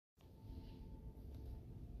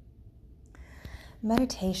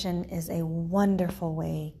Meditation is a wonderful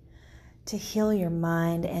way to heal your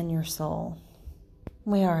mind and your soul.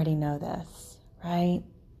 We already know this, right?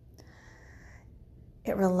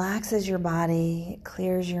 It relaxes your body, it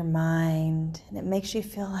clears your mind, and it makes you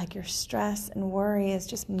feel like your stress and worry is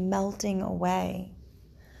just melting away.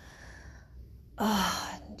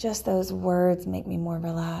 Just those words make me more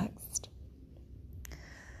relaxed.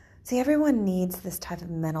 See, everyone needs this type of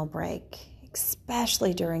mental break,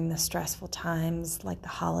 especially during the stressful times like the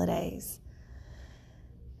holidays,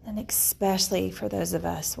 and especially for those of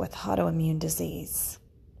us with autoimmune disease.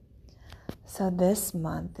 So this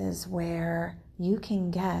month is where you can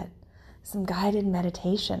get some guided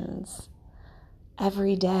meditations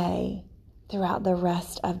every day throughout the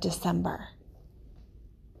rest of December.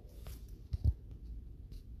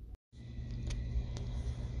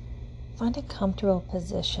 Find a comfortable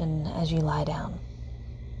position as you lie down.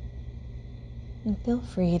 And feel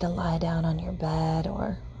free to lie down on your bed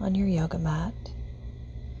or on your yoga mat.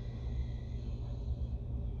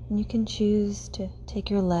 And you can choose to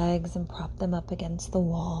take your legs and prop them up against the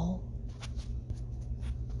wall.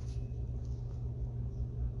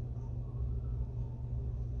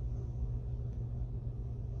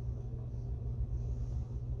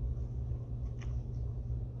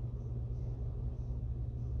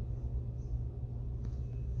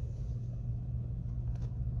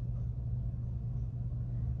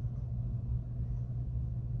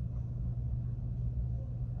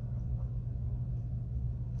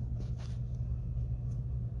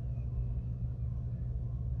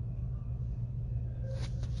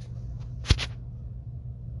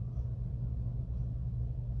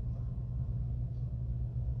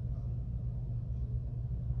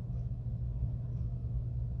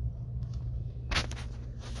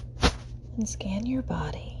 And scan your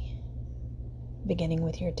body, beginning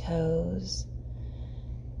with your toes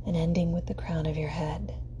and ending with the crown of your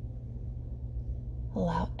head.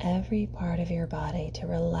 Allow every part of your body to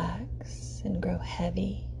relax and grow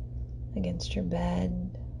heavy against your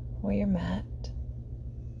bed or your mat.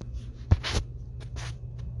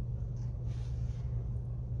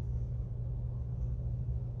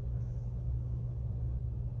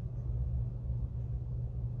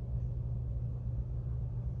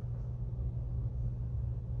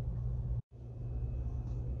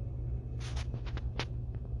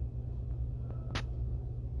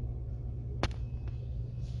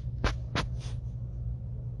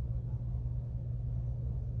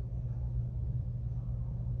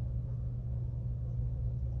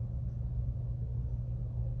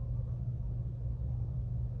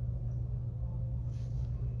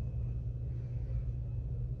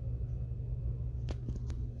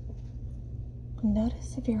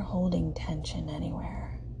 Notice if you're holding tension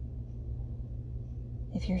anywhere.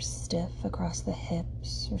 If you're stiff across the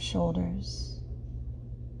hips or shoulders,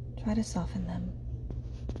 try to soften them.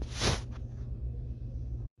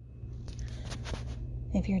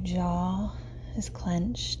 If your jaw is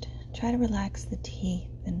clenched, try to relax the teeth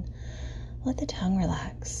and let the tongue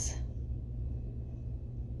relax.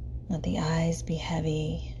 Let the eyes be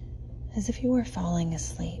heavy, as if you were falling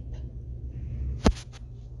asleep.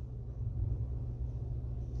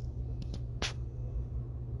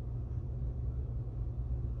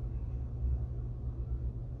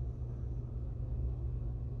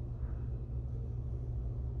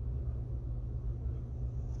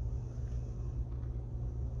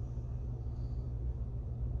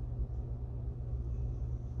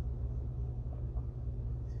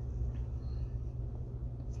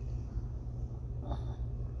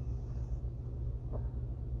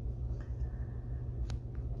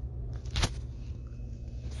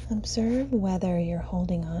 Observe whether you're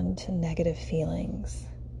holding on to negative feelings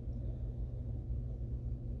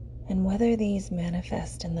and whether these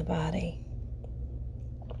manifest in the body.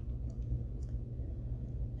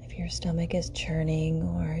 If your stomach is churning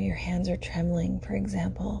or your hands are trembling, for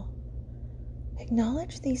example,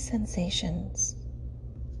 acknowledge these sensations.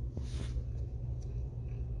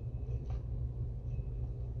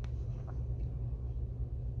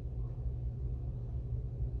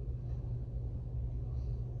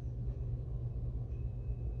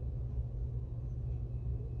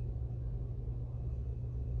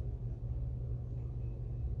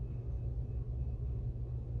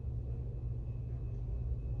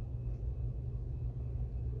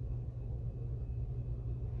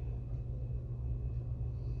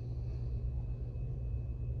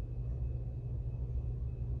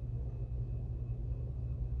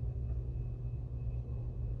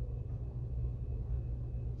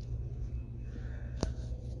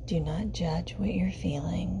 Do not judge what you're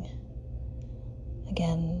feeling.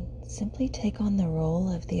 Again, simply take on the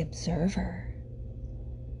role of the observer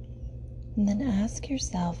And then ask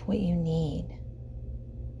yourself what you need.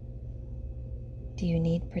 Do you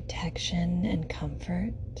need protection and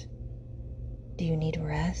comfort? Do you need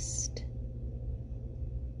rest?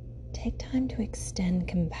 Take time to extend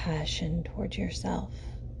compassion towards yourself.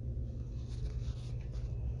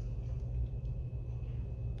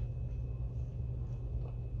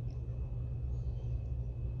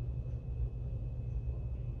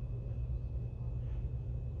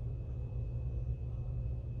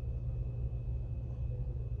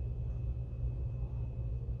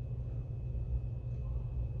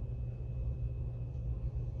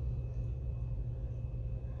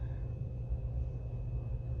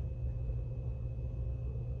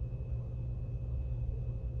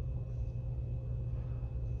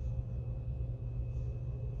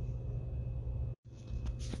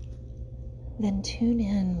 Then tune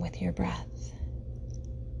in with your breath.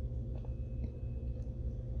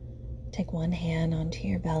 Take one hand onto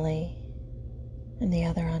your belly and the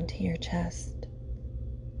other onto your chest.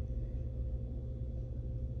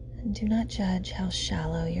 And do not judge how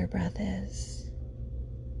shallow your breath is.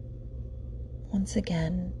 Once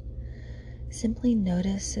again, simply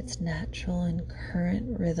notice its natural and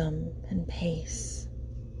current rhythm and pace.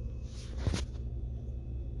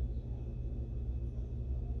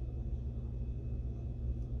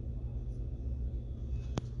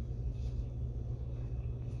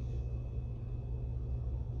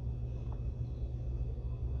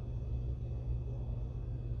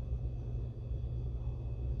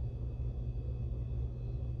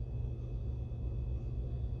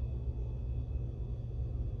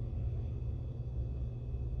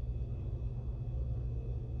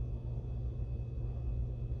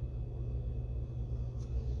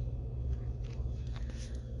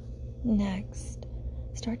 Next,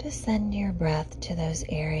 start to send your breath to those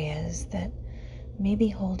areas that may be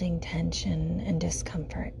holding tension and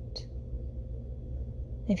discomfort.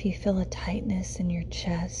 If you feel a tightness in your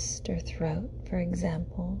chest or throat, for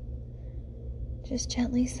example, just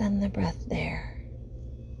gently send the breath there.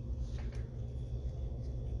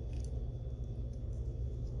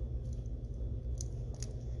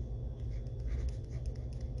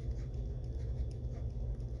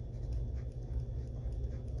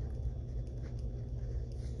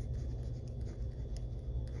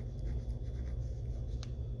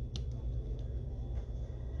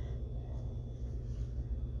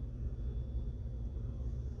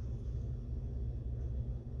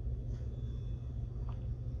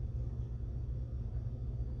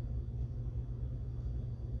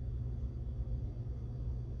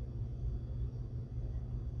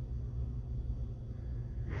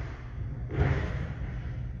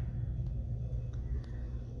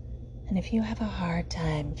 And if you have a hard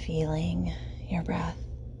time feeling your breath,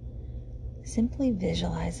 simply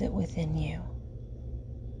visualize it within you.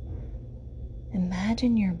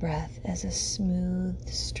 Imagine your breath as a smooth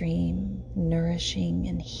stream, nourishing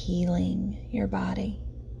and healing your body.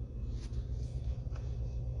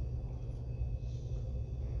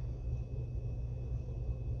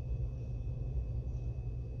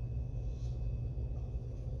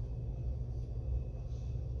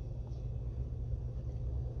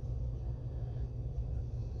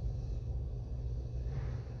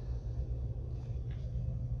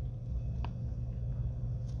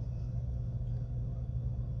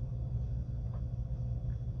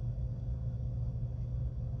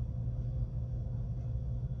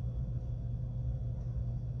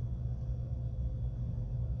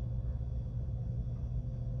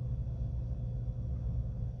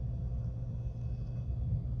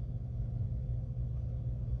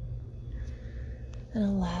 And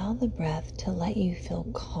allow the breath to let you feel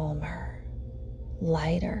calmer,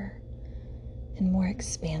 lighter, and more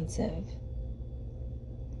expansive.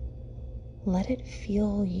 Let it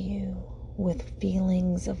fill you with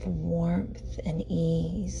feelings of warmth and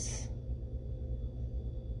ease.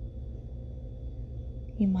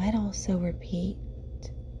 You might also repeat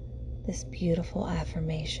this beautiful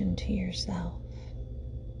affirmation to yourself.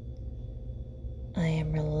 I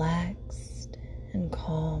am relaxed and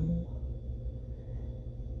calm.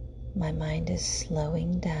 My mind is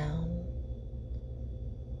slowing down.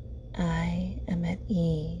 I am at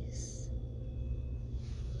ease.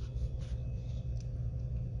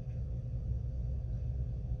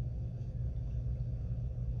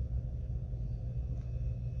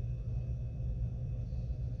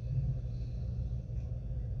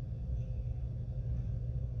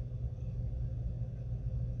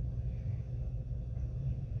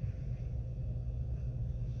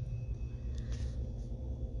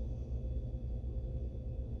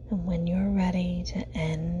 And when you're ready to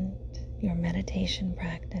end your meditation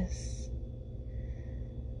practice,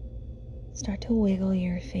 Start to wiggle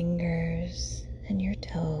your fingers and your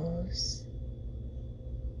toes.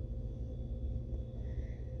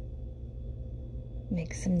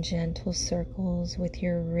 Make some gentle circles with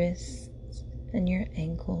your wrists and your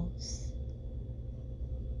ankles.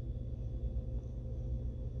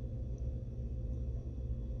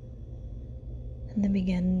 And then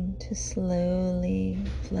begin to slowly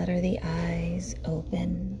flutter the eyes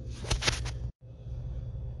open.